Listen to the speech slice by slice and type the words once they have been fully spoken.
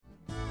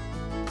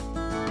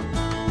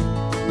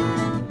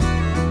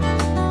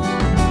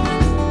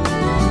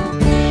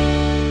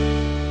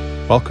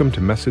Welcome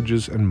to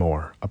Messages and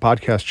More, a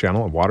podcast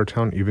channel of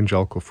Watertown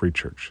Evangelical Free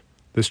Church.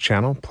 This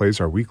channel plays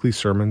our weekly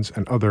sermons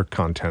and other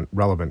content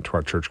relevant to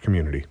our church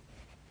community.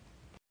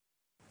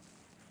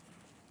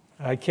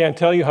 I can't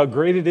tell you how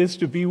great it is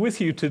to be with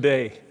you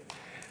today.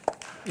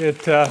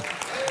 Just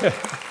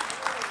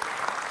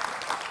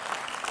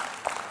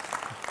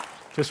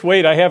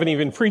wait, I haven't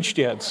even preached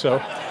yet.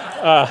 So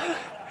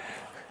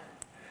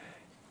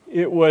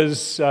it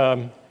was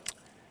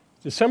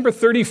December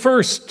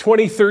 31st,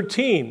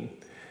 2013,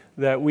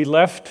 that we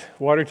left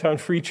Watertown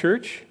Free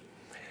Church.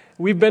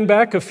 We've been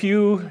back a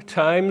few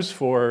times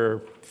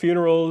for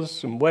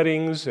funerals and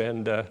weddings,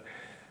 and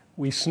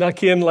we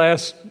snuck in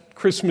last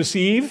Christmas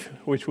Eve,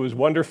 which was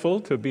wonderful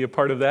to be a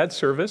part of that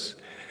service.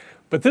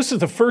 But this is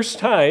the first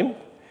time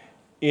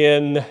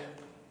in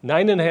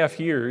 9.5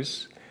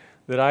 years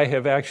that I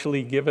have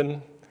actually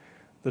given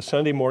the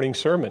Sunday morning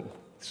sermon.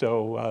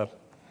 So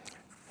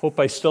hope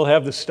I still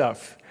have the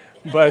stuff.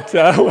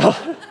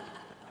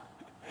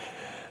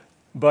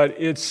 But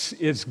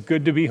it's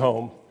good to be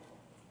home.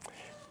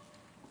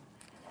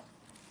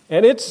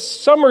 And it's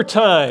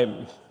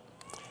summertime.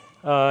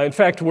 In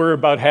fact, we're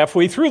about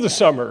halfway through the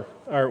summer,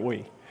 aren't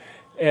we?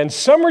 And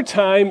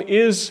summertime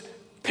is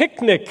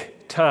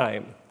picnic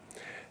time,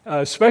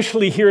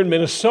 especially here in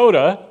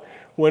Minnesota,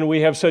 when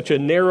we have such a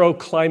narrow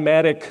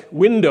climatic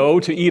window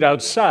to eat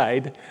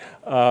outside.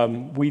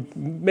 We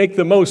make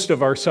the most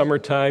of our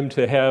summertime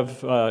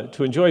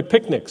to enjoy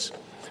picnics.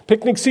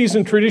 Picnic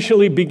season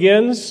traditionally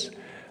begins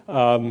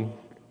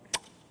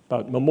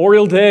about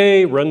Memorial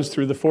Day, runs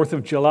through the 4th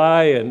of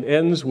July, and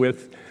ends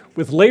with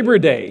Labor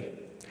Day.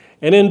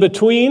 And in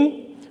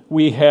between,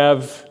 we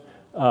have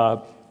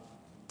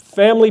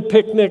family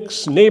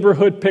picnics,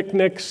 neighborhood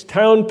picnics,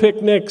 town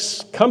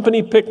picnics,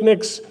 company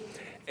picnics,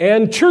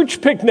 and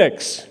church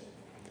picnics,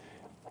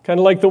 kind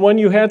of like the one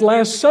you had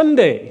last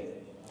Sunday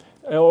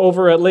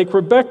over at Lake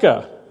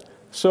Rebecca.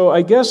 So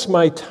I guess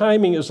my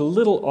timing is a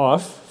little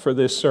off for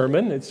this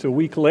sermon. It's a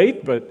week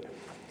late, but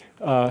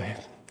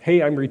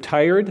hey, I'm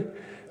retired,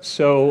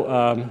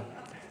 so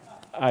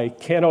I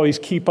can't always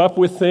keep up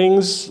with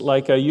things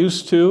like I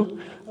used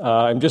to.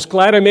 I'm just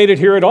glad I made it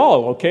here at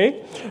all,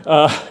 okay?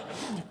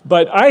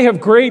 But I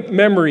have great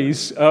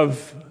memories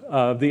of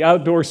the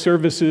outdoor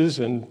services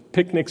and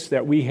picnics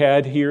that we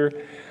had here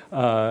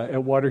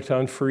at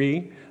Watertown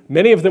Free.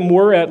 Many of them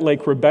were at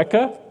Lake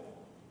Rebecca.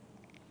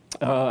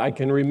 I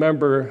can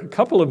remember a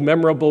couple of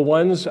memorable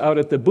ones out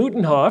at the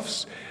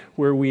Butenhoffs,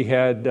 where we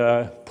had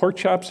pork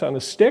chops on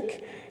a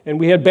stick, and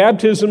we had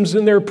baptisms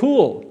in their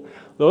pool.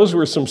 Those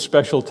were some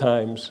special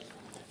times.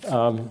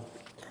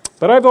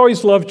 But I've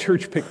always loved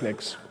church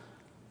picnics.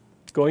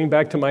 Going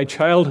back to my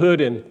childhood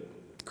in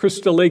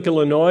Crystal Lake,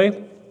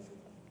 Illinois,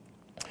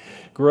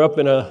 grew up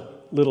in a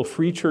little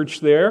free church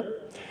there.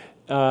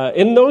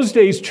 In those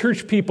days,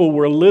 church people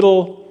were a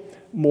little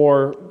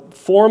more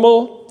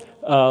formal,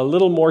 a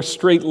little more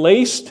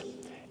straight-laced.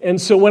 And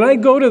so when I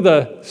go to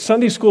the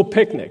Sunday school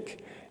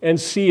picnic and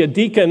see a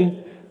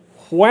deacon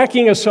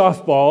whacking a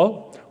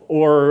softball,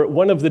 or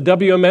one of the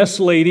WMS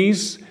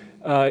ladies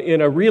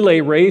in a relay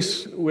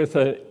race with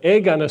an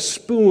egg on a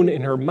spoon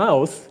in her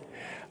mouth,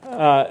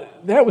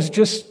 that was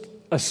just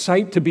a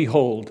sight to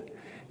behold.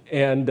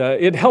 And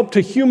it helped to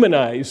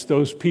humanize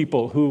those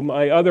people whom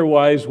I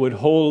otherwise would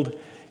hold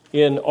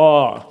in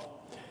awe.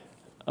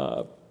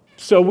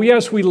 So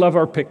we love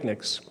our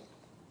picnics,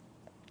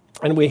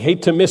 and we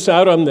hate to miss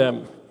out on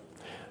them.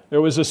 There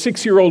was a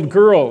 6-year-old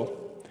girl,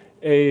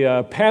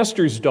 a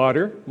pastor's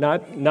daughter,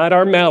 not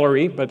our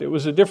Mallory, but it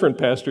was a different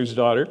pastor's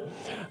daughter,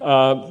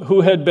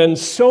 who had been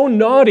so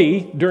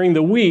naughty during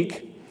the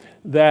week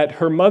that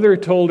her mother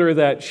told her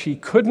that she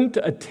couldn't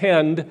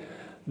attend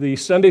the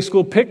Sunday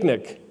school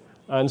picnic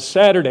on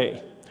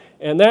Saturday.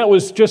 And that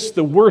was just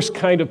the worst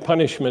kind of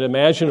punishment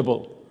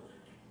imaginable.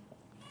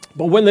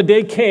 But when the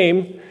day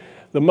came,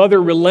 the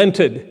mother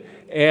relented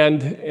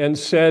and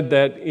said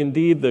that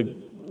indeed the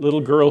little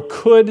girl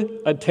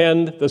could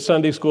attend the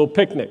Sunday school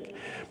picnic.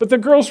 But the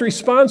girl's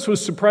response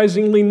was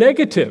surprisingly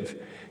negative.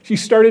 She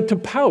started to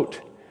pout.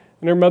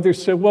 And her mother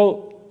said,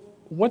 "Well,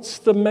 what's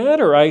the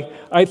matter?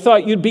 I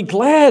thought you'd be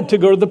glad to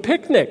go to the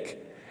picnic."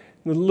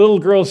 And the little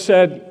girl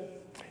said,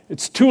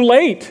 "It's too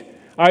late.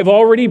 I've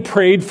already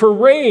prayed for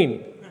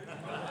rain."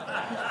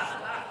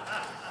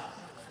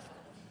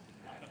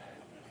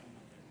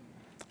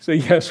 So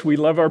yes, we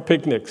love our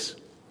picnics.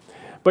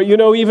 But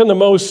even the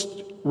most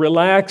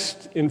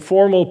relaxed,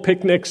 informal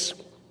picnics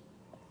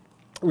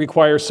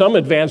require some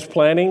advanced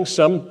planning,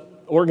 some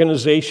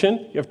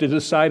organization. You have to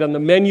decide on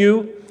the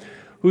menu,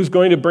 who's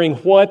going to bring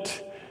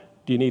what.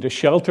 Do you need a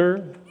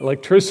shelter,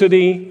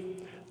 electricity,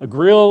 a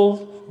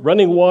grill,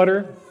 running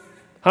water?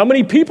 How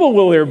many people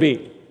will there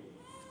be?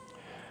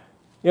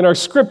 In our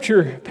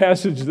scripture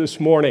passage this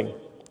morning,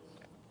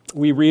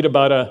 we read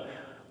about a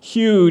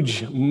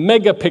huge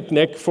mega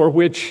picnic for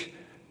which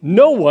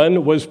no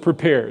one was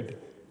prepared.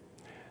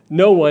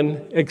 No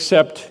one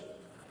except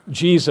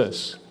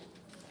Jesus.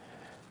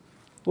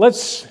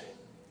 Let's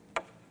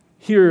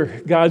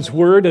hear God's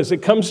word as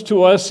it comes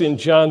to us in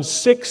John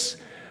 6,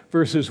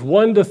 verses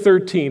 1 to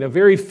 13, a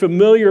very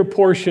familiar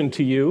portion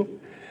to you,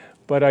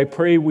 but I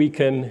pray we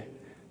can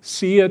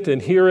see it and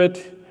hear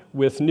it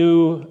with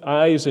new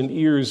eyes and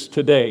ears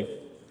today.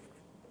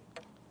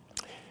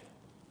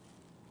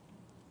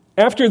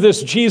 After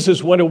this,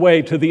 Jesus went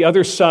away to the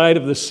other side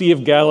of the Sea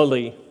of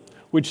Galilee,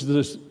 which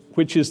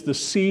is the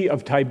Sea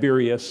of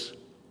Tiberias.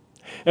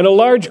 And a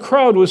large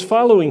crowd was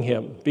following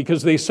him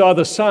because they saw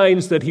the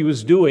signs that he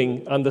was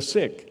doing on the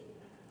sick.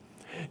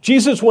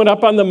 Jesus went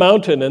up on the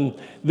mountain, and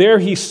there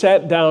he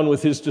sat down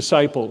with his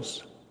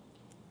disciples.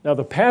 Now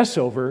the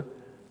Passover,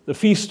 the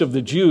feast of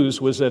the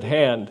Jews, was at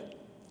hand.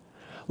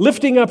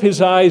 Lifting up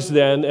his eyes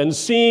then, and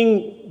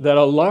seeing that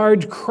a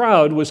large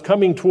crowd was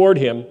coming toward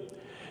him,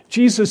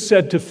 Jesus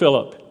said to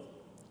Philip,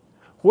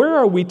 "Where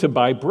are we to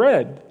buy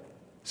bread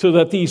so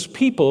that these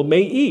people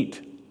may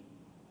eat?"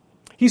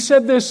 He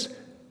said this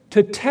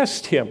to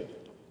test him,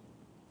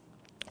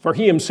 for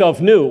he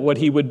himself knew what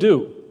he would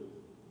do.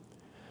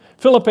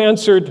 Philip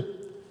answered,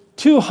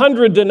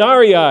 200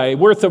 denarii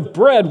worth of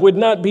bread would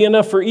not be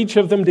enough for each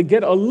of them to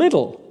get a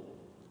little.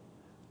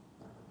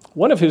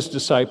 One of his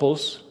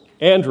disciples,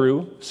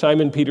 Andrew,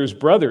 Simon Peter's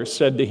brother,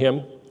 said to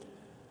him,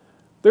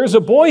 "There's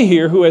a boy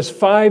here who has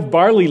 5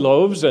 barley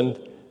loaves and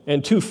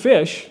 2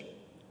 fish,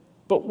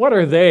 but what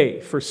are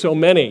they for so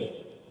many?"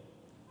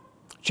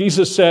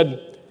 Jesus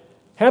said,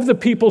 "Have the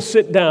people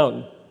sit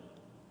down."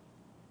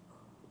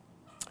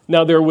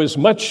 Now there was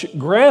much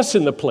grass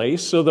in the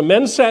place, so the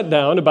men sat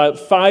down, about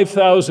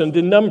 5,000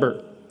 in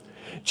number.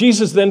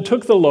 Jesus then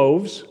took the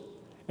loaves,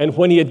 and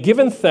when he had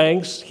given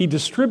thanks, he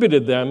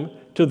distributed them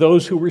to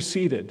those who were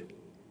seated.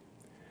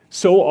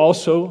 So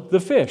also the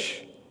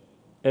fish,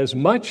 as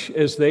much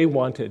as they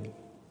wanted.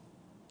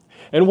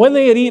 And when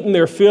they had eaten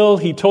their fill,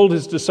 he told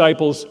his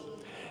disciples,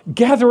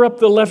 "Gather up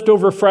the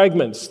leftover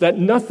fragments, that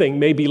nothing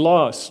may be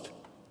lost."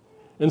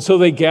 And so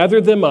they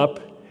gathered them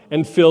up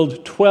and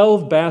filled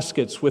 12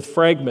 baskets with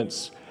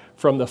fragments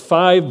from the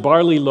 5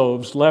 barley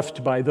loaves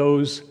left by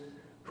those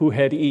who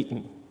had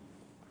eaten.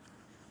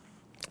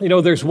 You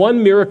know, there's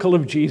one miracle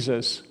of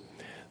Jesus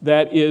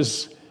that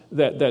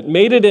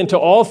made it into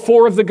all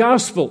 4 of the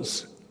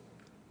Gospels,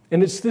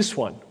 and it's this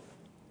one,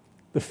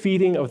 the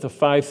feeding of the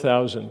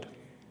 5,000.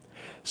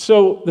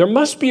 So there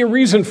must be a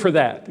reason for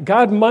that.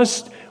 God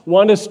must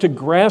want us to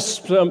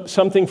grasp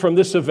something from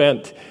this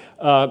event.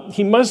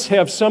 He must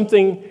have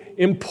something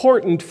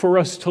important for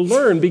us to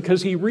learn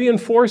because he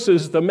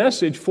reinforces the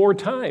message 4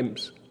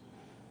 times.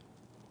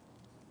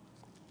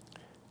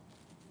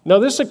 Now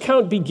this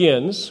account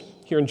begins,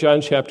 here in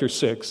John chapter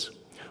 6,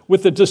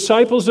 with the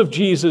disciples of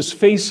Jesus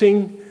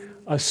facing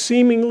a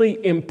seemingly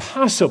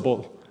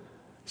impossible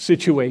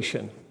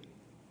situation.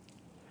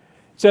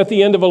 It's at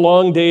the end of a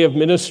long day of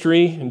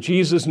ministry, and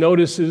Jesus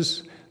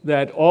notices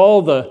that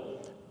all the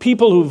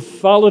people who've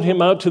followed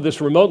him out to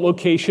this remote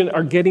location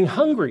are getting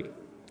hungry.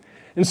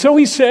 And so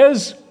he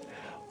says,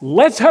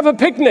 "Let's have a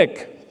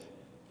picnic."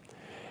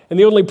 And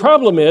the only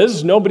problem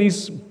is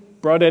nobody's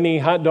brought any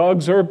hot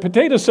dogs or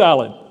potato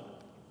salad.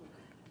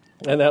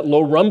 And that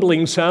low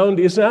rumbling sound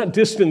is not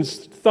distant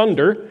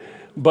thunder,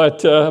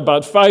 but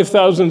about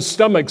 5,000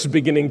 stomachs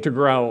beginning to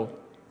growl.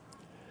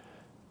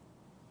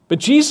 But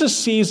Jesus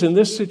sees in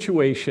this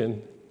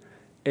situation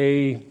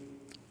a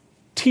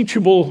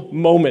teachable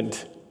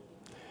moment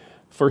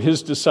for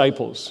his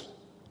disciples.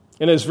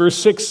 And as verse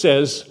 6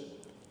 says,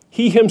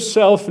 he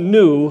himself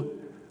knew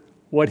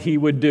what he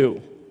would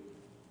do.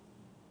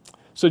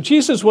 So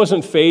Jesus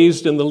wasn't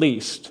fazed in the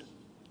least.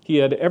 He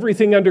had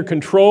everything under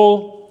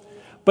control,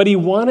 but he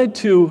wanted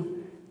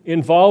to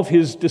involve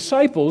his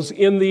disciples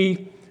in the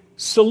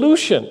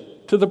solution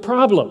to the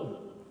problem.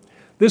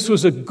 This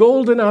was a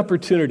golden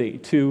opportunity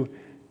to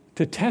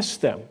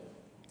test them,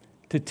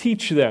 to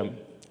teach them,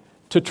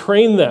 to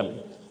train them.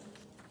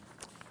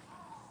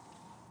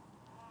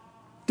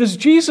 Does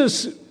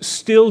Jesus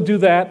still do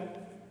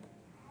that?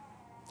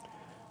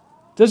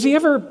 Does he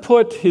ever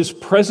put his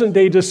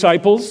present-day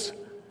disciples,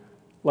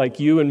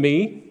 like you and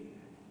me,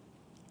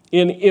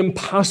 in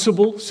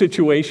impossible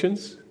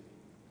situations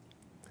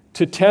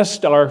to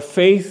test our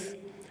faith,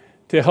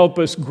 to help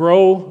us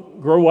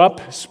grow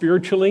up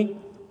spiritually?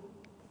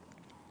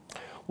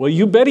 Well,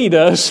 you bet he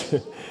does.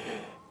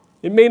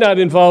 It may not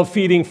involve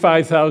feeding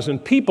 5,000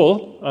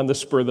 people on the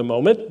spur of the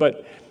moment,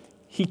 but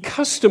he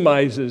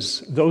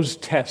customizes those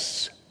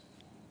tests.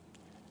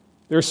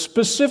 They're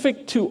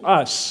specific to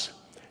us,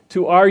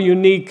 to our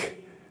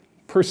unique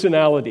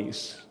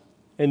personalities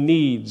and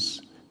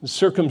needs and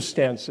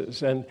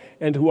circumstances and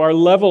to our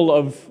level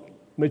of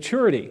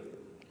maturity.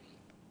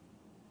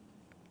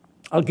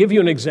 I'll give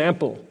you an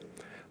example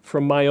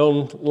from my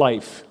own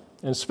life,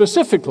 and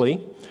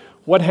specifically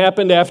what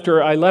happened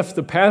after I left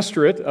the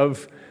pastorate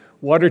of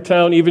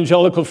Watertown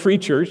Evangelical Free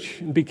Church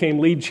and became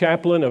lead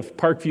chaplain of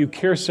Parkview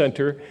Care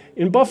Center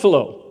in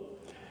Buffalo.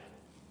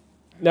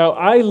 Now,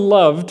 I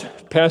loved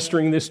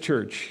pastoring this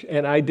church,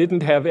 and I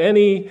didn't have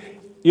any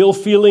ill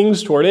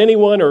feelings toward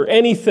anyone or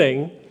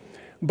anything,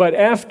 but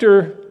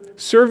after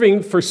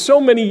serving for so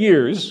many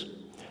years,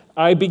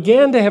 I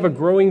began to have a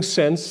growing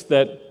sense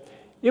that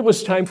it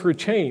was time for a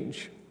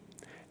change.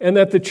 and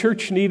that the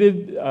church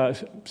needed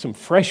some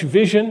fresh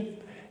vision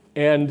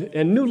and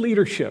new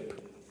leadership.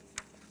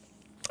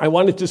 I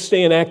wanted to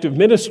stay in active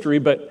ministry,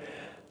 but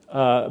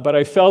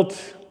I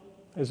felt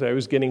as I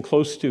was getting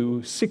close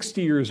to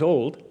 60 years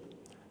old,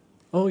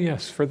 oh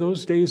yes, for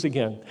those days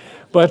again,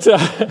 but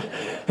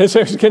as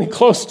I was getting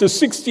close to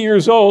 60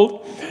 years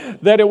old,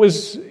 that it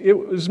was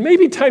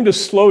maybe time to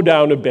slow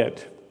down a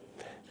bit.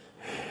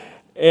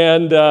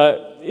 And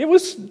it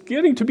was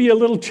getting to be a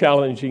little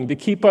challenging to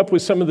keep up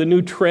with some of the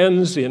new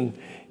trends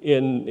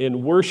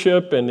in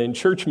worship and in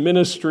church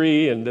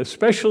ministry, and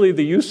especially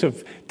the use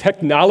of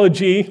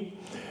technology,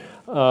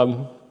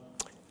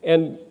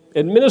 and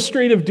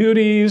administrative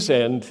duties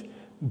and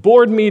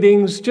board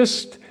meetings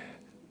just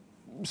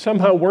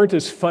somehow weren't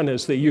as fun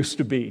as they used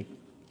to be.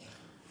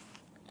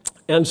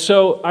 And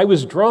so I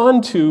was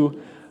drawn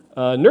to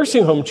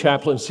nursing home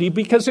chaplaincy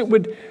because it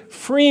would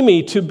free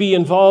me to be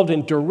involved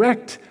in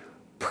direct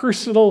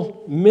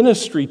personal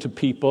ministry to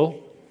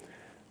people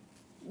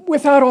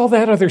without all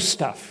that other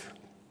stuff.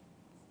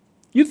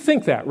 You'd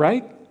think that,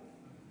 right?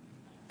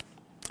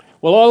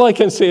 Well, all I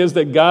can say is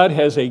that God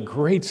has a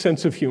great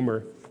sense of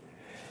humor,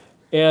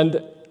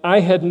 and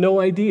I had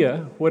no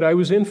idea what I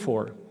was in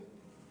for.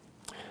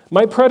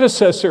 My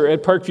predecessor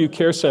at Parkview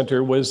Care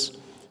Center was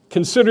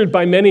considered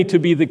by many to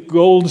be the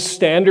gold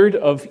standard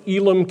of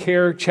Elam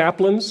Care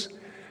chaplains.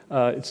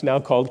 It's now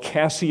called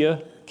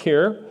Cassia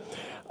Care.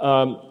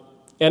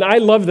 And I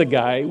love the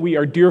guy. We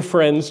are dear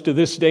friends to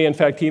this day. In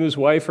fact, he and his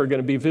wife are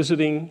going to be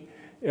visiting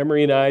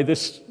Emery and I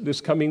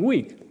this coming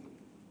week.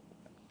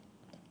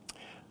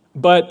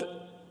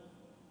 But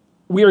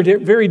we are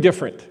very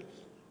different.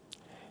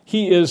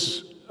 He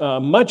is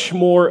much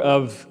more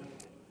of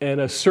an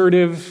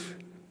assertive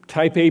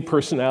type A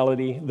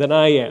personality than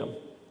I am.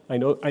 I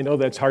know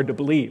that's hard to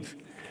believe.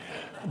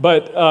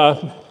 But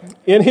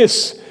in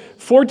his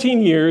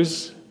 14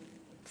 years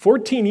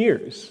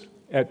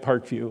at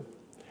Parkview,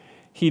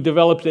 he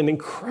developed an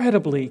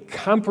incredibly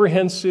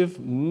comprehensive,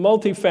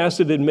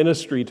 multifaceted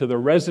ministry to the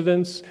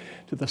residents,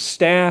 to the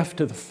staff,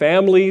 to the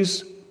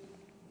families.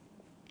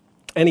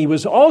 And he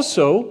was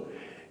also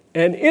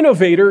an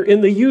innovator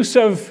in the use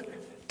of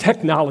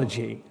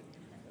technology.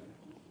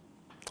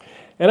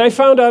 And I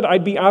found out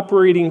I'd be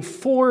operating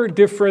 4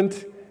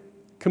 different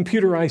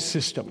computerized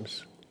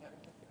systems.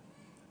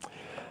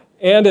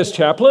 And as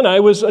chaplain, I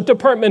was a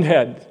department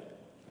head,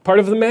 part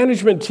of the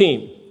management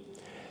team.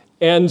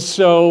 And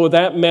so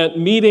that meant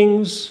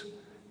meetings,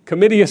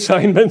 committee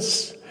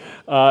assignments,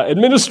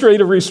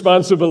 administrative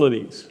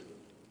responsibilities.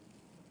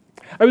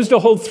 I was to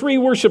hold 3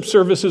 worship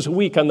services a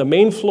week on the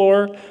main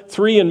floor,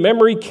 3 in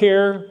memory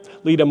care,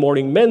 lead a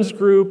morning men's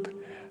group,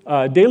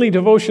 daily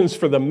devotions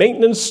for the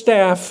maintenance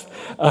staff,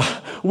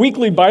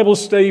 weekly Bible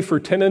study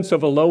for tenants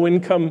of a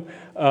low-income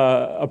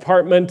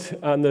apartment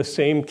on the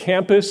same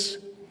campus.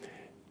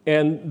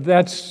 And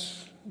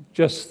that's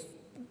just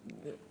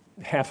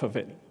half of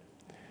it.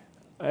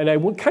 And I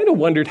kind of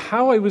wondered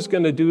how I was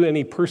going to do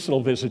any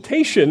personal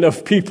visitation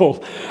of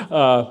people.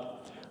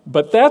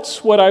 But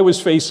that's what I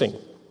was facing.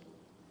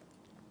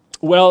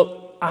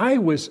 Well, I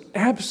was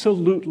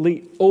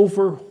absolutely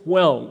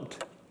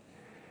overwhelmed.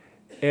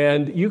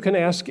 And you can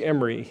ask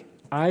Emery,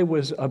 I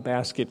was a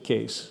basket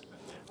case.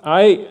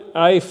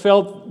 I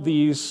felt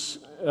these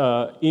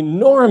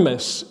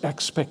enormous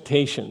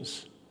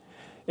expectations.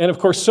 And of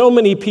course, so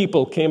many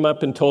people came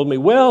up and told me,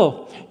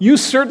 well, you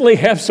certainly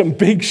have some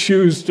big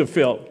shoes to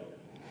fill.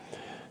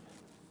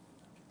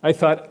 I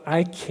thought,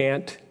 I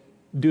can't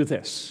do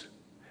this.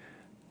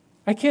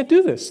 I can't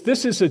do this.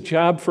 This is a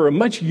job for a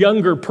much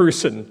younger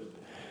person.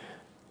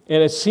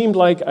 And it seemed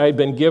like I'd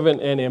been given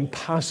an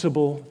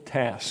impossible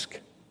task,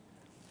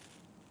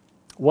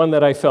 one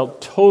that I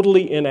felt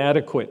totally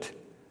inadequate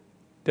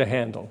to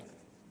handle.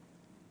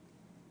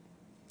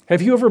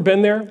 Have you ever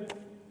been there?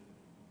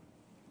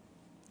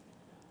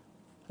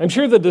 I'm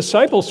sure the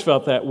disciples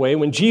felt that way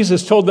when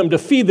Jesus told them to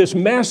feed this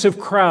massive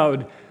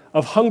crowd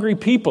of hungry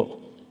people.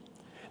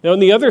 Now, in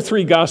the other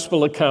 3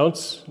 gospel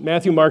accounts,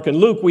 Matthew, Mark, and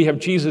Luke, we have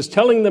Jesus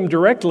telling them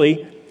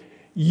directly,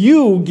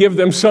 you give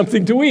them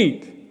something to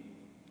eat.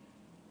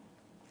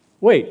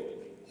 Wait,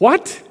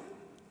 what?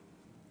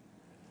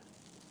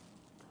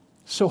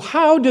 So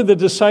how did the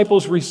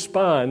disciples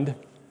respond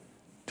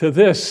to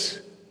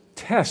this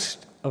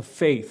test of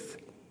faith?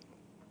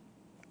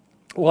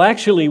 Well,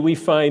 actually, we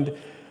find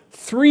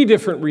 3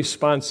 different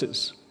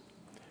responses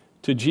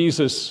to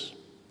Jesus'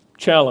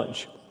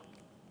 challenge.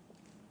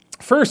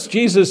 First,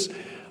 Jesus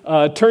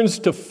turns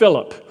to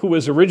Philip, who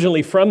was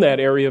originally from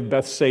that area of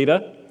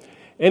Bethsaida,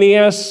 and he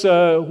asks,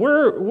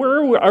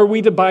 where are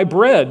we to buy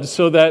bread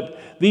so that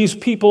these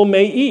people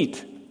may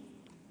eat?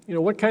 You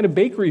know, what kind of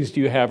bakeries do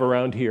you have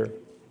around here?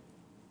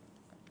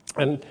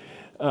 And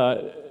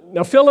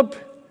now Philip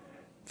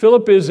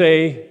is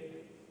a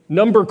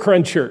number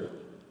cruncher,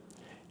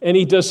 and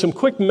he does some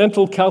quick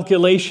mental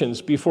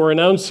calculations before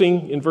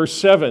announcing in verse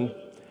 7,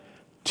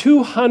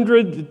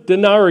 200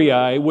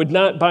 denarii would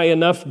not buy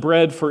enough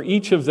bread for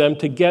each of them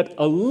to get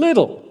a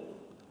little.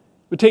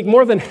 It would take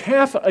more than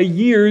half a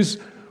year's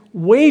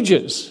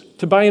wages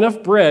to buy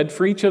enough bread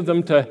for each of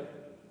them to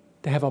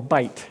have a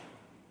bite.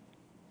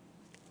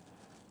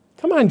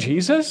 Come on,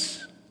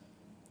 Jesus.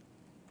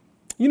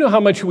 You know how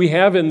much we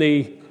have in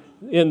the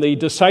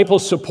disciple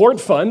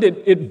support fund.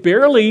 It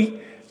barely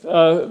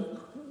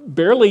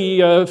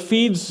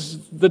feeds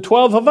the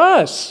 12 of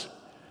us.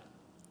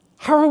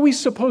 How are we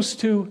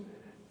supposed to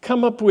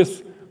come up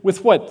with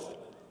what?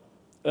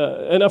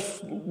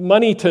 Enough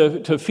money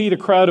to feed a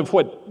crowd of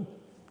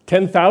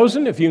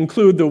 10,000 if you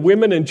include the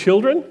women and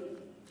children?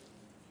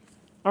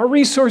 Our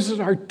resources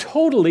are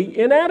totally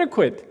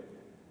inadequate.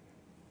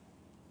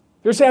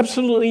 There's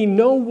absolutely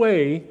no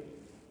way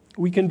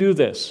we can do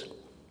this.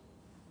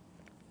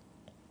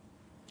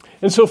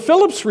 And so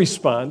Philip's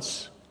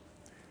response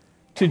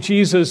to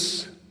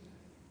Jesus'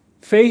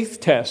 faith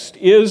test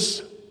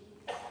is,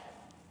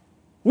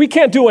 we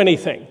can't do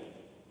anything.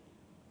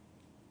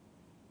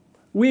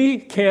 We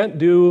can't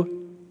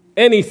do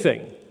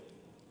anything.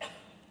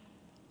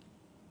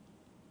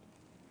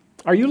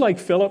 Are you like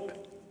Philip?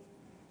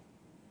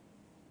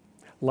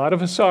 A lot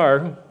of us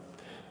are.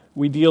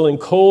 We deal in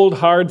cold,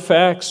 hard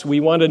facts. We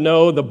want to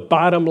know the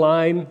bottom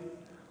line.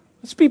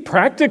 Let's be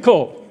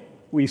practical,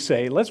 we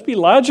say. Let's be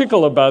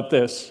logical about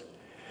this.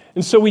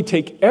 And so we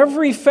take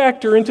every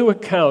factor into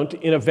account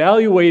in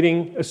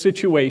evaluating a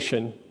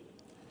situation.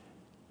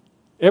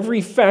 Every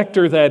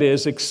factor, that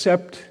is,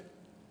 except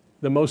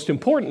the most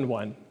important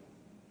one,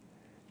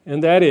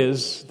 and that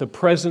is the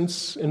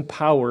presence and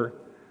power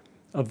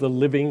of the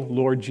living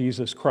Lord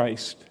Jesus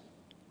Christ.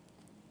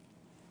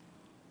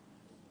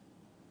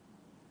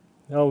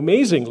 Now,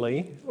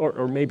 amazingly,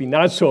 or maybe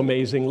not so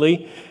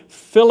amazingly,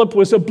 Philip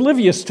was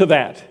oblivious to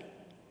that,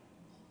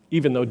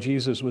 even though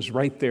Jesus was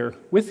right there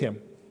with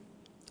him.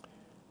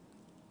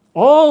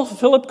 All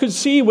Philip could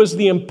see was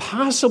the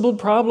impossible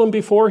problem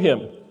before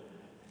him,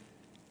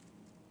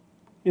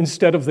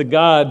 instead of the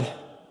God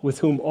with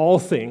whom all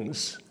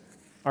things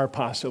are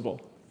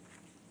possible.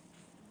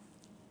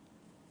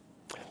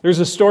 There's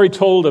a story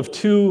told of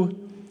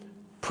two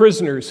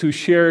prisoners who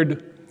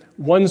shared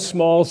one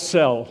small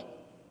cell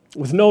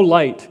with no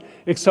light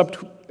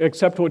except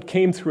what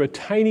came through a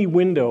tiny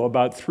window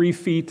about 3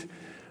 feet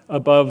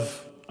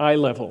above eye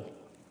level.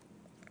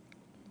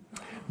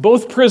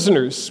 Both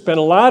prisoners spent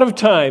a lot of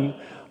time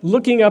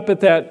looking up at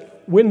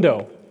that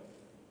window.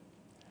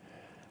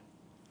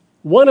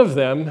 One of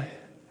them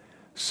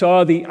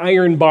saw the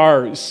iron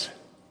bars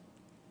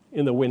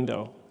in the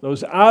window,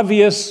 those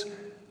obvious,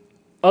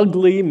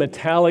 ugly,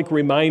 metallic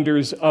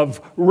reminders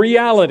of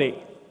reality.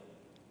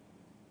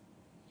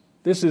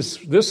 This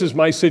is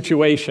my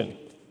situation.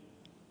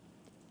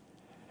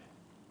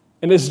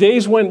 And as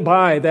days went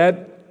by,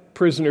 that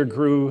prisoner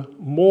grew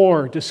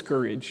more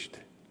discouraged,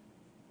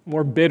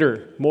 more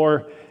bitter,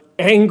 more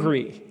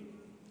angry,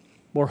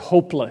 more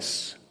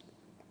hopeless.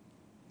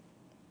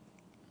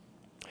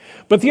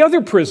 But the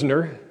other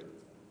prisoner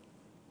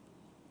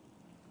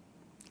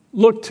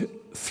looked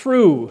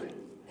through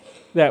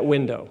that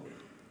window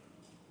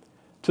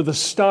to the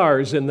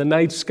stars in the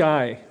night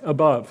sky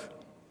above.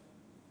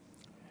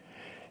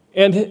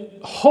 And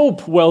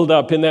hope welled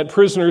up in that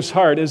prisoner's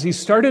heart as he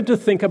started to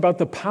think about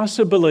the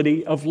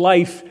possibility of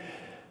life,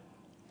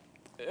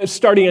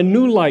 starting a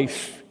new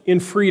life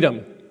in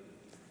freedom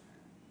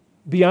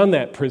beyond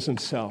that prison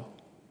cell.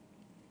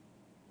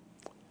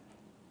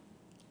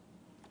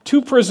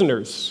 Two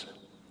prisoners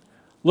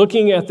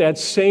looking at that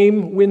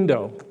same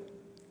window.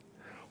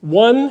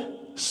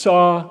 One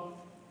saw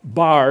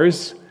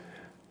bars,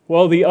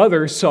 while the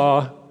other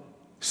saw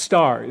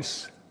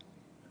stars.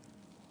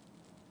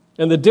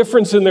 And the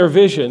difference in their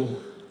vision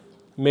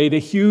made a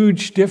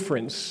huge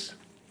difference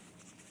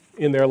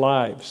in their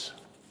lives.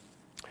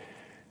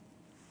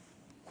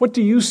 What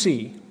do you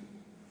see?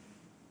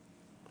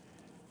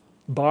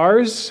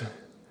 Bars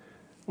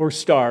or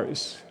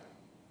stars?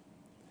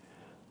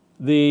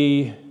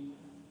 The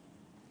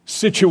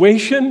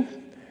situation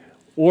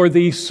or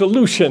the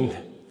solution?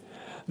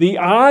 The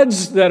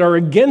odds that are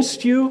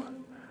against you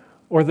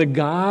or the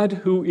God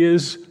who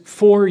is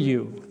for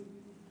you?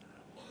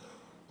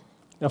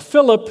 Now,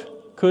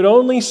 Philip could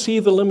only see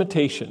the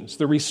limitations,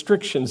 the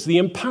restrictions, the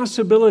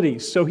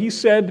impossibilities. So he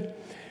said,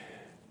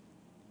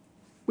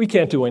 we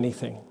can't do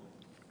anything.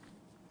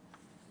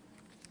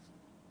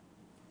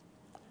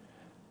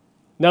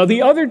 Now,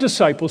 the other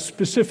disciple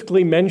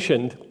specifically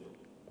mentioned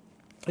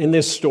in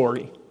this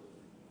story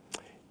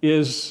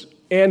is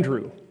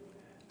Andrew,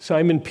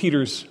 Simon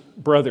Peter's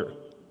brother.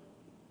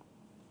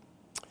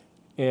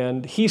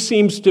 And he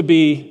seems to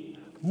be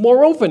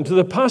more open to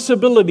the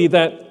possibility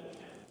that,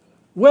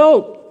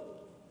 well,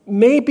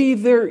 maybe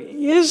there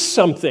is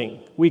something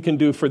we can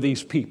do for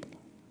these people.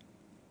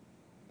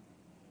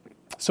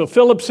 So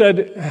Philip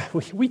said,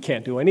 we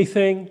can't do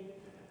anything.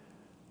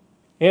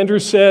 Andrew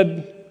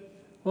said,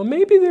 well,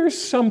 maybe there's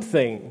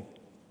something.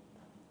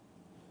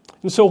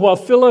 And so while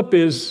Philip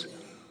is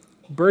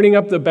burning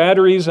up the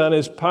batteries on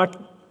his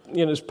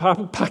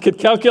pocket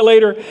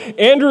calculator,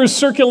 Andrew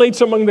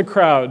circulates among the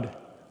crowd,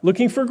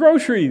 looking for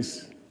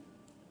groceries.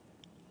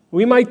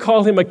 We might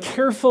call him a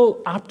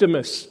careful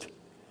optimist.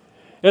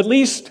 At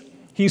least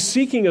He's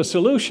seeking a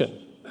solution,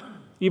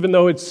 even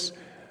though it's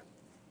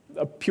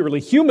a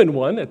purely human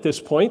one at this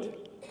point.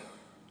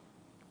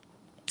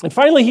 And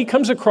finally, he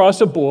comes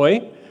across a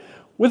boy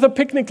with a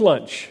picnic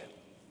lunch.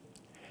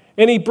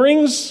 And he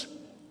brings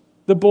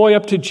the boy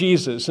up to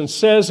Jesus and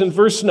says in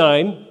verse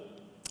 9,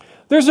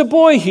 "There's a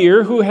boy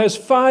here who has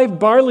 5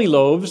 barley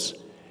loaves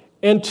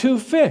and 2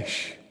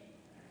 fish."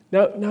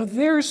 Now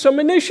there's some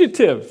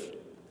initiative.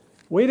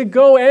 Way to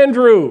go,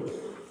 Andrew.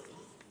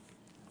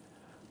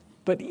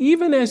 But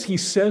even as he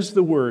says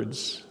the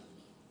words,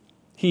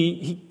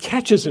 he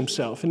catches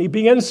himself and he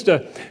begins to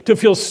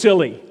feel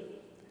silly,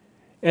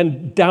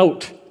 and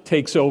doubt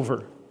takes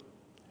over.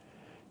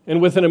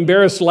 And with an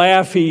embarrassed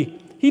laugh,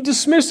 he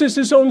dismisses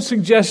his own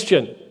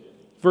suggestion.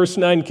 Verse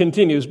 9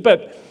 continues,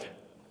 "But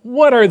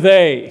what are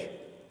they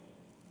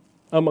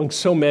among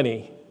so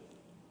many?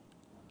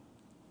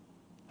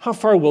 How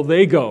far will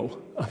they go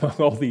among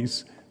all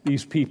these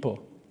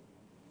people?"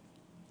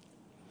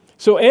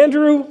 So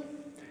Andrew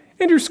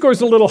scores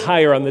a little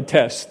higher on the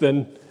test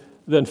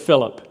than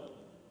Philip.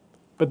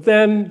 But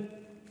then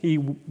he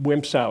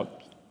wimps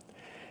out.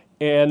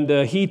 And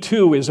he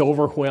too is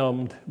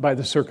overwhelmed by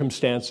the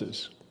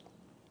circumstances.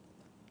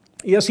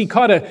 Yes, he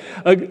caught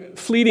a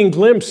fleeting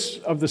glimpse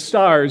of the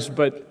stars,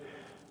 but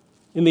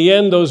in the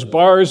end, those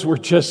bars were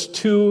just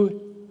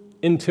too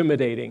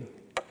intimidating.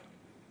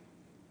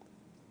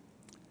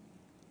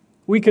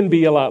 We can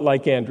be a lot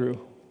like Andrew,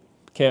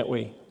 can't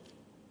we?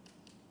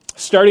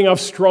 Starting off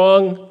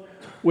strong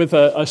with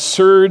a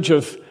surge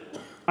of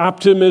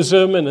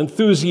optimism and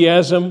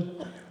enthusiasm.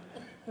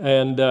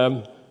 And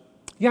I'm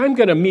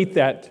going to meet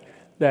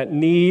that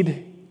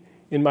need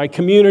in my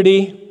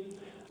community.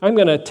 I'm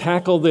going to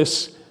tackle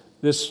this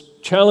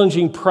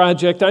challenging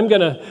project. I'm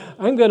going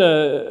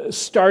to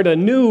start a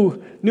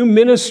new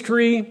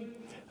ministry.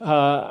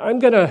 I'm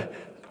going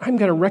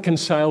to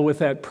reconcile with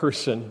that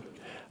person.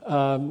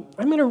 I'm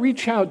going to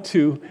reach out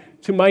to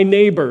my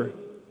neighbor.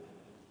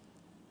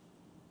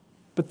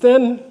 But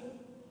then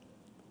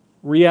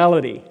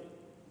reality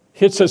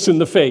hits us in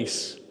the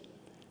face,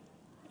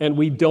 and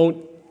we don't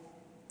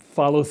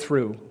follow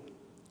through.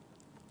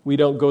 We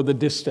don't go the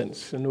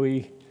distance, and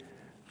we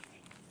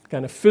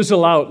kind of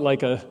fizzle out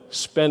like a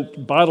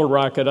spent bottle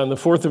rocket on the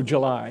 4th of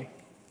July.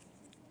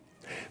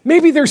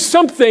 Maybe there's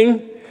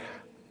something.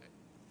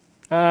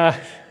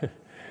 No.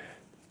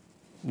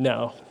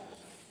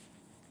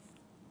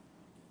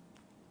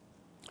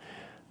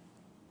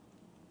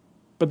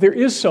 But there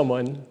is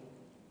someone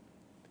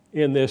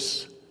in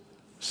this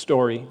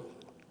story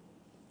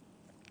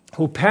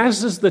who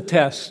passes the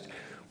test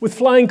with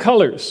flying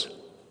colors.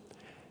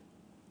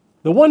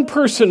 The one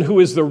person who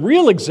is the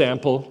real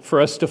example for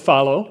us to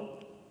follow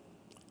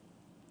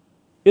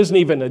isn't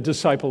even a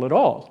disciple at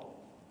all,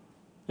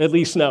 at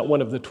least not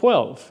one of the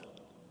 12.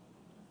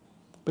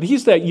 But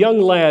he's that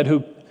young lad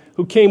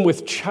who came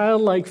with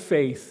childlike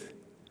faith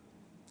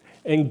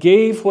and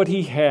gave what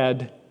he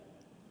had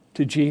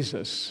to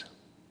Jesus.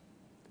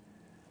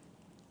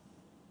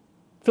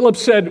 Philip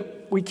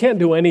said, "We can't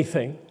do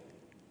anything."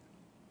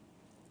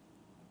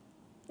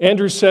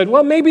 Andrew said,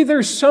 "Well, maybe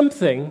there's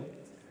something."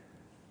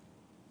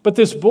 But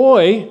this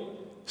boy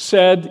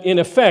said, in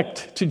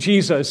effect, to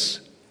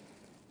Jesus,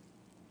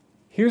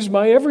 "Here's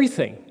my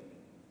everything."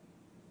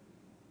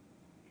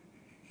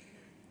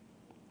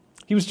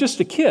 He was just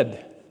a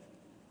kid.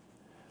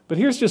 But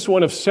here's just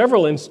one of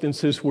several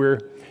instances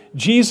where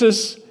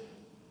Jesus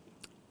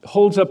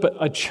holds up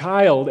a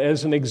child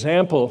as an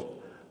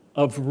example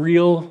of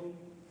real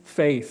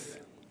faith.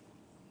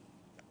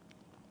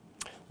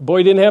 The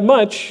boy didn't have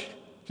much,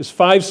 just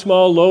 5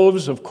 small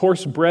loaves of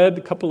coarse bread,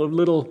 a couple of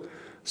little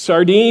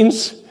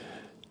sardines,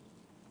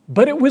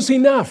 but it was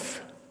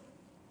enough.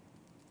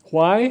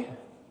 Why?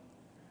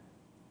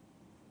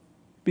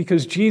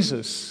 Because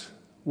Jesus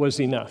was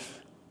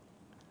enough.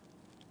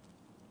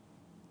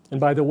 And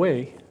by the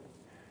way,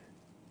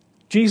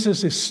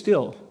 Jesus is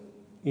still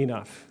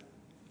enough.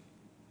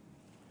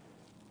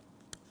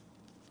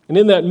 And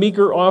in that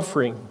meager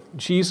offering,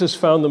 Jesus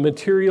found the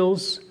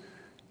materials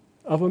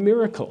of a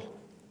miracle.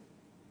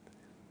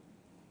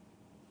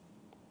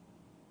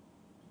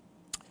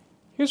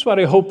 Here's what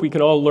I hope we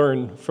can all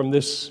learn from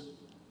this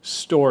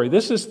story.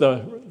 This is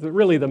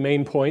really the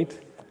main point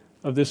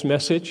of this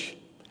message.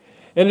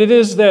 And it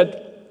is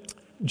that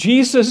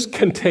Jesus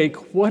can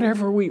take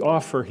whatever we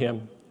offer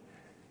him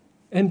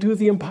and do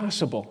the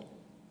impossible.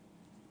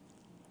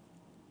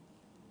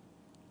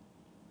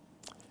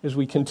 As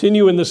we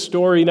continue in the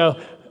story now,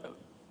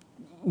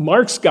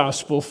 Mark's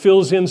gospel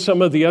fills in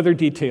some of the other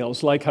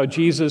details, like how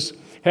Jesus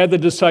had the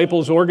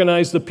disciples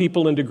organize the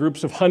people into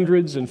groups of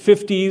hundreds and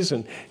 50s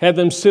and had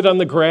them sit on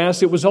the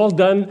grass. It was all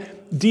done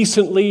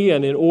decently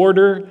and in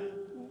order,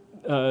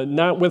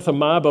 not with a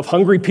mob of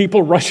hungry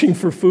people rushing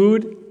for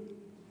food.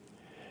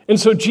 And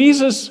so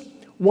Jesus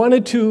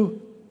wanted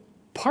to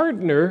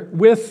partner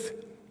with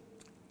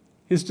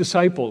his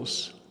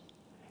disciples.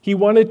 He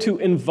wanted to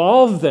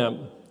involve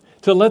them,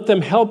 to let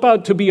them help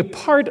out, to be a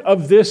part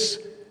of this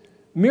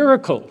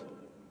miracle.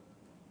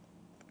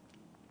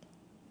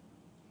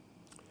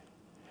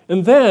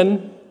 And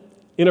then,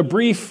 In a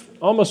brief,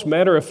 almost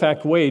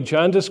matter-of-fact way,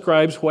 John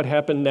describes what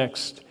happened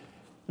next.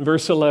 In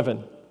verse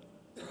 11,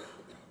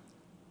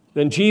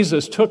 then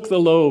Jesus took the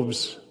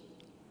loaves,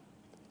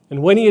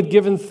 and when he had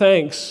given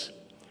thanks,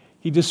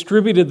 he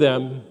distributed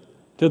them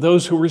to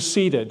those who were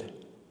seated.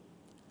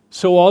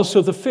 So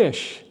also the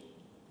fish,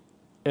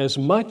 as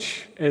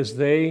much as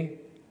they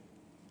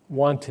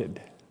wanted.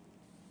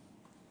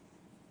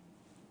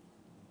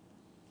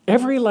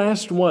 Every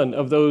last one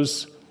of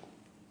those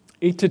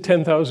 8,000 to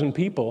 10,000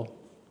 people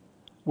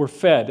were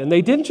fed. And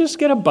they didn't just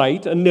get a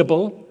bite, a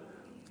nibble,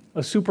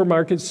 a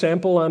supermarket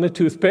sample on a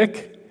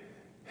toothpick.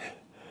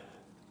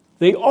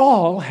 They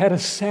all had a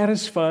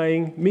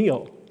satisfying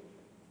meal.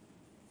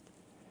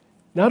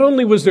 Not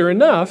only was there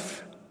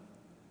enough,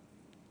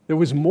 there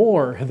was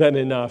more than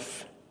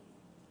enough.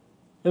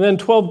 And then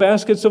 12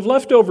 baskets of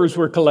leftovers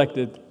were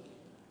collected.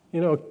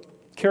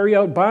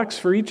 Carry-out box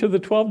for each of the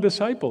 12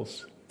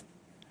 disciples.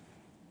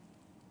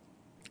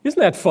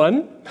 Isn't that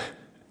fun?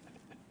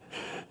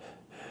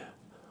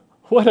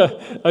 What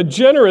a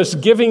generous,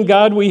 giving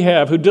God we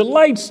have, who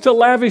delights to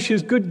lavish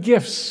his good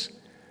gifts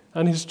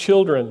on his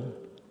children.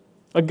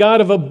 A God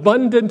of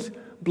abundant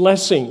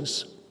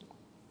blessings.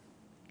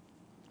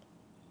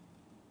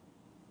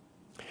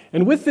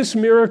 And with this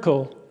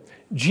miracle,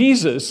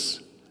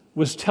 Jesus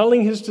was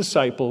telling his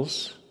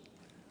disciples,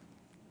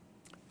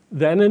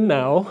 then and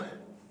now,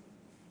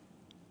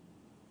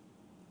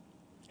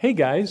 hey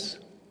guys,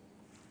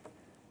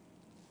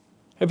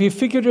 have you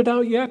figured it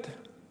out yet?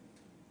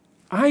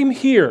 I'm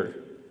here.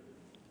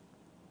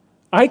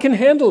 I can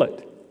handle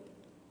it.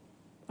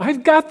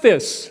 I've got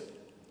this.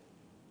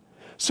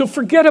 So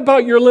forget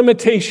about your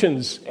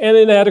limitations and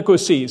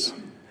inadequacies.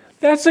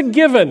 That's a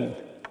given.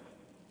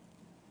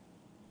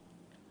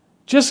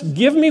 Just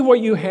give me what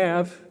you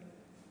have,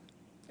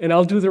 and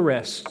I'll do the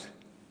rest.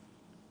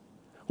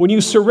 When you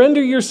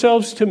surrender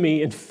yourselves to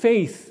me in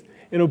faith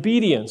and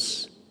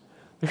obedience,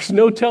 there's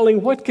no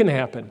telling what can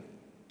happen.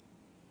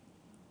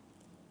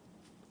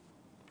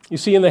 You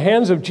see, in the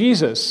hands of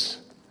Jesus,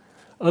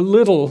 a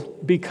little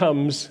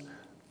becomes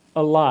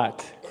a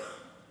lot.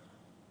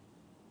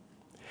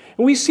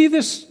 And we see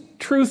this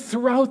truth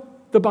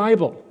throughout the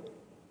Bible.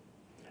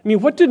 I mean,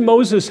 what did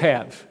Moses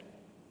have?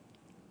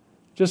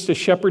 Just a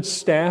shepherd's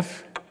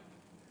staff?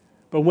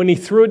 But when he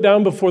threw it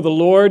down before the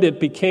Lord,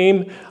 it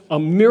became a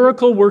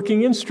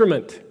miracle-working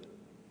instrument.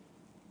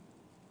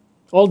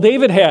 All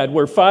David had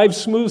were 5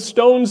 smooth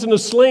stones and a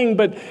sling,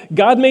 but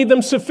God made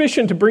them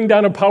sufficient to bring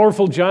down a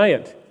powerful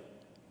giant.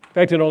 In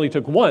fact, it only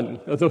took 1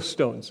 of those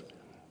stones.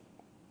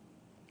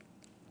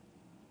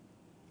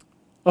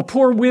 A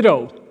poor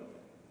widow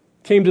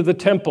came to the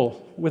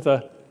temple with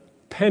a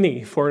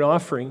penny for an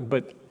offering,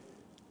 but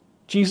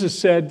Jesus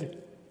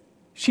said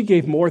she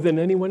gave more than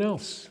anyone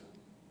else.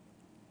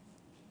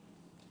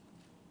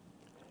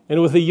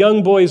 And with a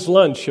young boy's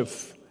lunch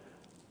of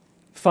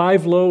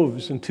 5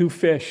 loaves and 2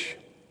 fish,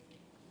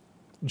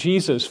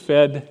 Jesus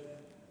fed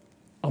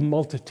a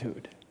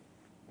multitude.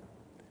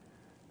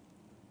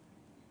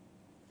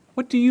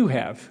 What do you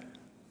have?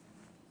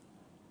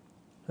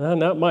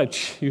 Not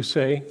much, you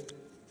say.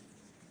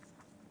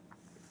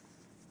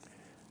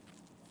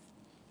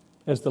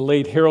 As the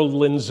late Harold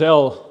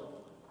Lindsell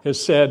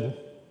has said,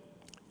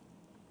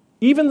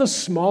 even the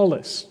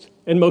smallest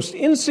and most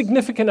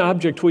insignificant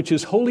object which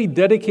is wholly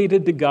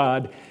dedicated to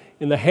God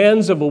in the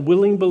hands of a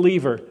willing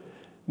believer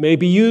may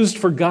be used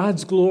for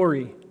God's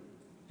glory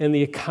and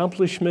the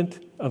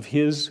accomplishment of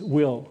his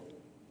will.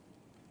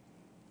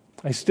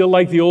 I still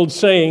like the old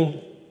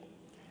saying,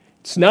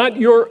 it's not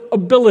your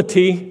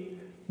ability,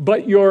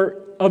 but your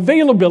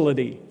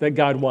availability that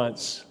God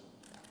wants.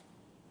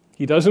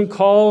 He doesn't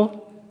call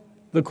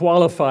the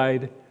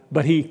qualified,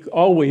 but he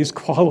always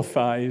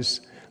qualifies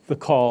the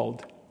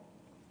called.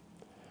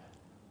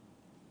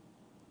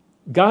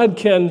 God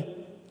can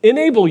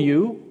enable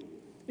you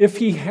if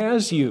he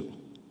has you.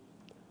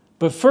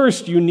 But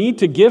first, you need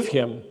to give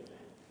him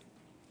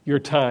your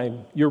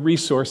time, your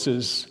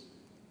resources,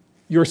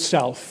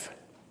 yourself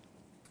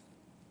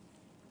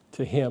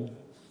to him.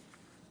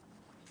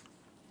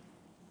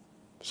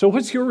 So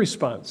what's your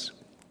response?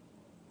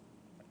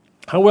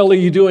 How well are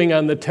you doing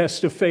on the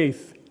test of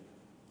faith?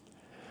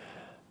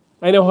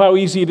 I know how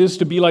easy it is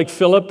to be like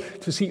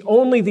Philip, to see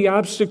only the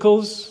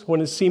obstacles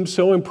when it seems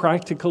so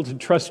impractical to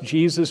trust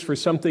Jesus for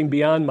something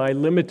beyond my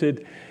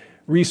limited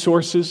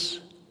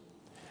resources.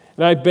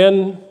 And I've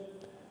been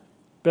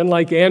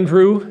like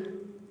Andrew,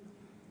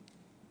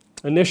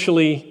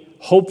 initially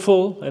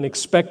hopeful and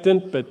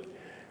expectant,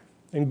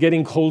 and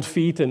getting cold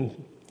feet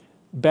and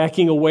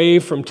backing away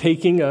from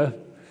taking a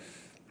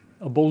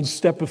bold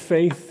step of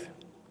faith.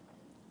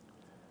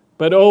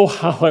 But oh,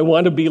 how I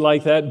want to be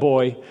like that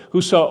boy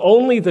who saw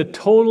only the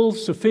total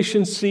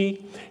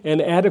sufficiency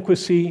and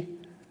adequacy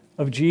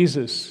of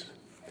Jesus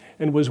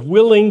and was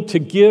willing to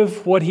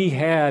give what he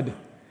had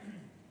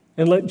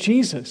and let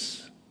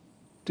Jesus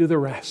do the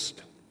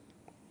rest.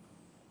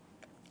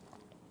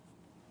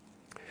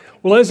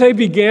 Well, as I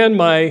began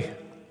my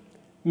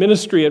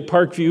ministry at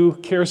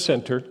Parkview Care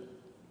Center,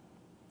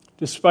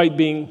 despite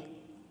being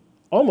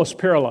almost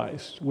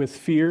paralyzed with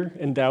fear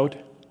and doubt.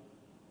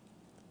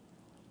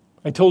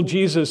 I told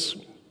Jesus,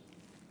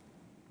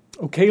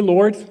 okay,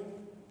 Lord,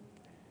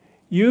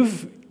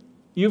 you've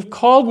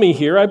called me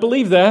here. I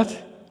believe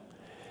that.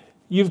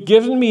 You've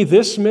given me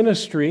this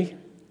ministry.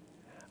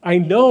 I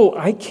know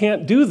I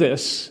can't do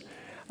this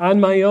on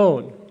my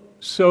own.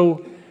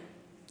 So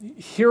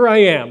here I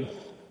am.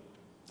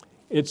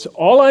 It's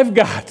all I've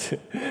got,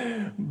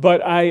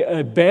 but I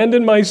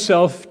abandon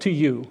myself to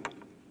you.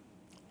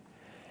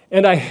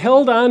 And I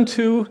held on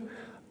to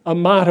a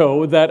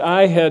motto that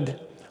I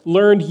had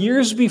learned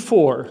years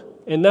before,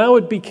 and now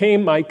it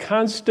became my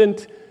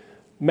constant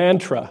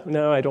mantra.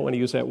 No, I don't want to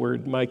use that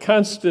word. My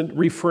constant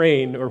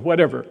refrain or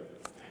whatever.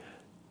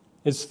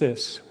 It's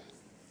this.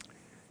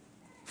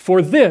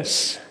 For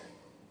this,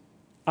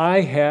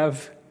 I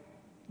have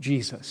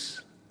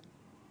Jesus.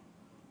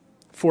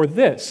 For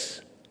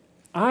this,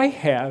 I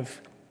have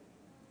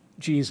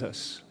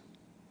Jesus.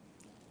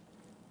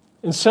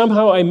 And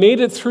somehow I made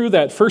it through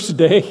that first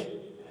day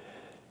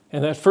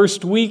and that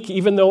first week,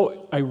 even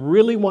though I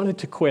really wanted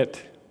to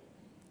quit.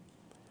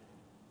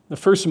 The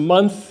first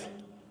month,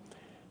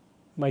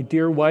 my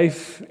dear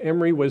wife,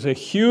 Emery, was a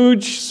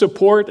huge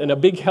support and a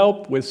big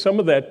help with some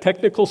of that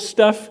technical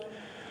stuff,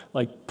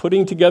 like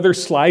putting together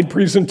slide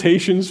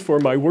presentations for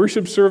my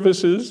worship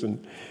services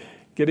and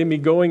getting me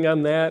going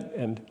on that.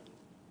 And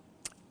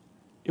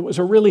it was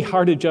a really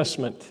hard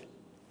adjustment.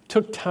 It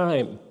took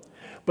time.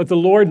 But the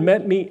Lord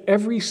met me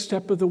every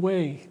step of the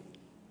way.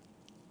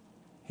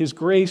 His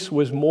grace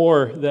was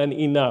more than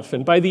enough.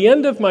 And by the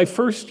end of my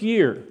first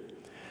year,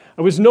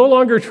 I was no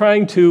longer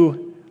trying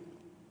to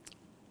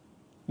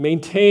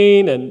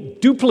maintain and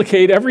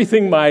duplicate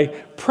everything my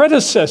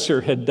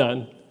predecessor had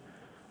done,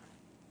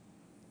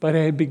 but I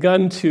had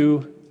begun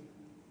to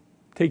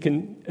take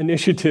an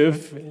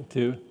initiative,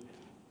 to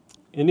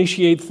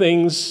initiate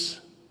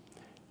things,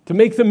 to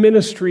make the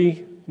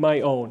ministry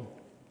my own.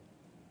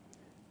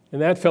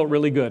 And that felt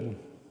really good.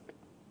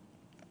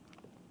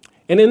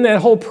 And in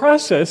that whole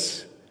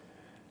process,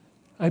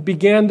 I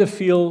began to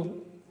feel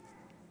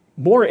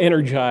more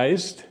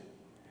energized.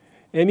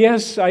 And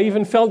yes, I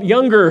even felt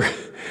younger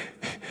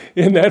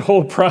in that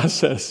whole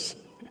process.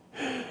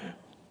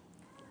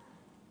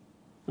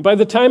 By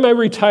the time I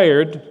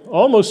retired,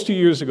 almost 2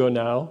 years ago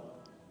now,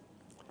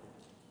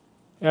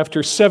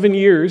 after 7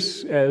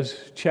 years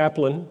as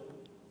chaplain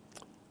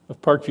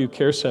of Parkview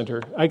Care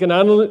Center, I can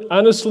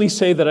honestly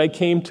say that I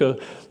came to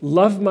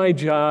love my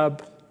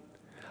job,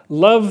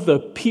 love the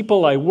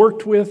people I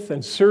worked with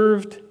and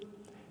served,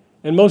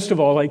 and most of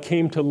all, I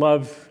came to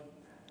love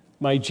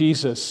my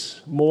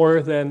Jesus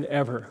more than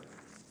ever.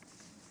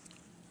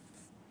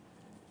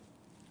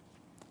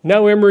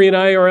 Now Emery and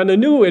I are on a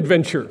new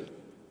adventure.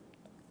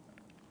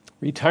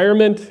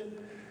 Retirement,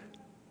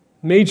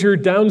 major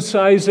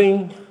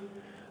downsizing,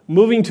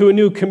 moving to a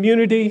new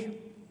community,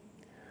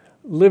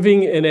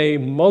 living in a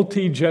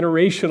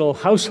multi-generational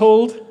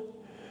household,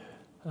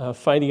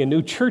 finding a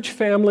new church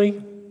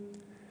family,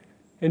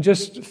 and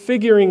just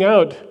figuring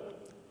out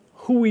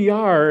who we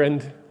are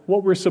and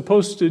what we're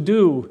supposed to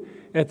do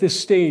at this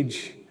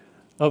stage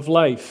of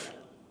life.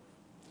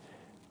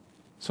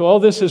 So all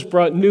this has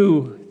brought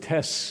new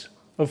tests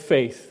of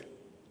faith.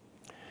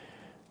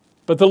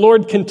 But the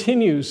Lord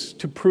continues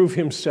to prove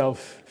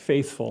himself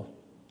faithful.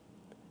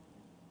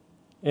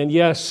 And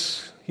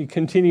yes, he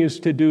continues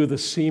to do the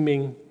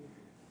seemingly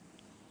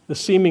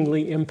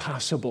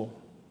impossible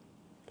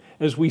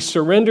as we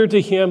surrender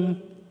to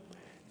him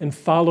and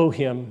follow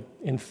him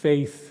in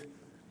faith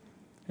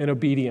and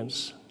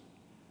obedience.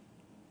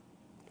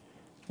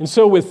 And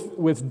so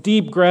with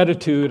deep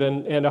gratitude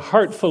and a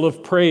heart full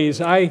of praise,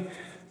 I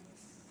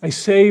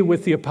say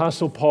with the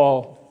Apostle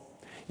Paul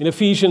in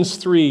Ephesians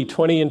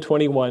 3:20 and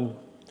 21,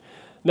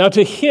 now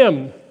to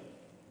him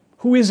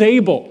who is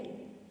able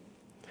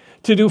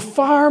to do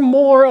far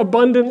more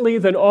abundantly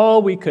than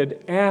all we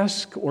could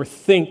ask or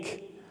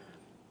think,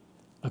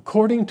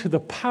 according to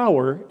the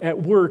power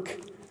at work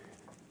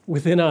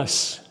within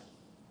us,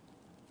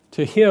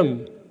 to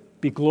him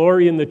be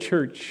glory in the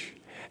church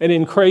and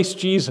in Christ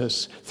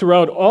Jesus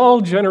throughout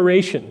all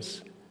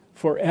generations,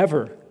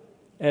 forever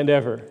and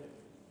ever.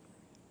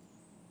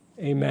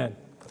 Amen.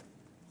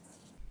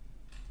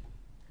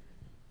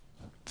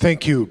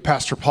 Thank you,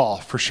 Pastor Paul,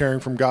 for sharing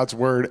from God's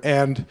Word,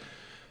 and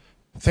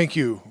thank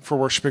you for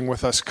worshiping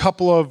with us.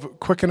 Couple of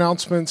quick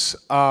announcements.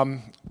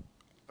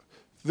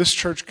 This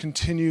church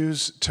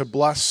continues to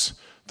bless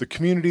the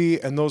community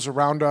and those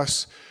around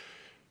us.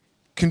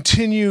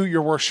 Continue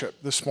your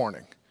worship this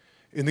morning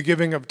in the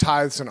giving of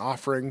tithes and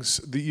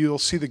offerings. You'll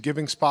see the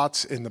giving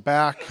spots in the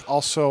back,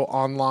 also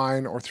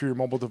online or through your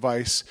mobile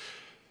device.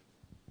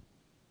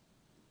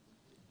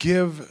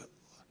 Give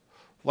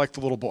like the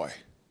little boy.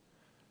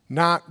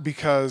 Not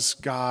because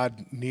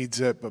God needs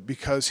it, but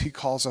because he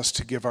calls us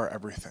to give our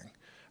everything.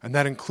 And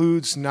that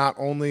includes not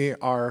only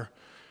our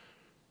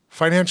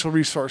financial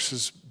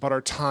resources, but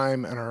our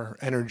time and our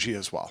energy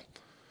as well.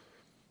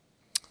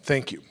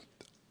 Thank you.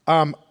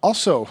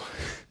 Also,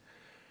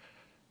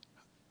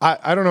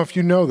 I don't know if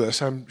you know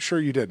this, I'm sure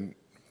you didn't,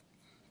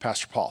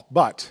 Pastor Paul,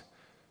 but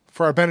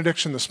For our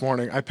benediction this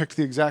morning, I picked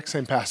the exact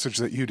same passage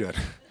that you did.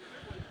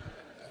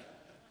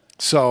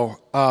 So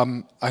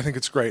I think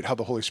it's great how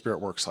the Holy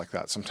Spirit works like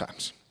that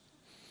sometimes.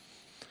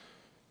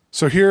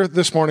 So hear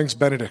this morning's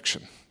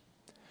benediction.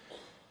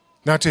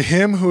 Now to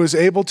him who is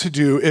able to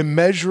do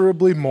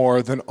immeasurably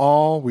more than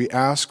all we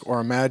ask or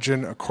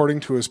imagine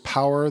according to his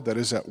power that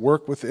is at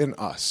work within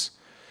us,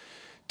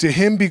 to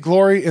him be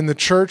glory in the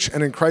church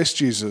and in Christ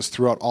Jesus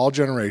throughout all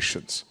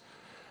generations,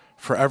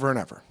 forever and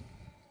ever.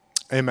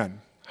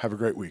 Amen. Have a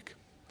great week.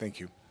 Thank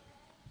you.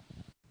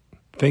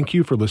 Thank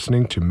you for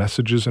listening to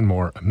Messages and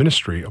More, a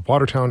ministry of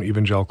Watertown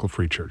Evangelical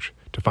Free Church.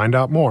 To find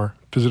out more,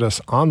 visit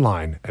us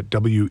online at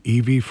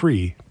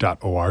wevfree.org.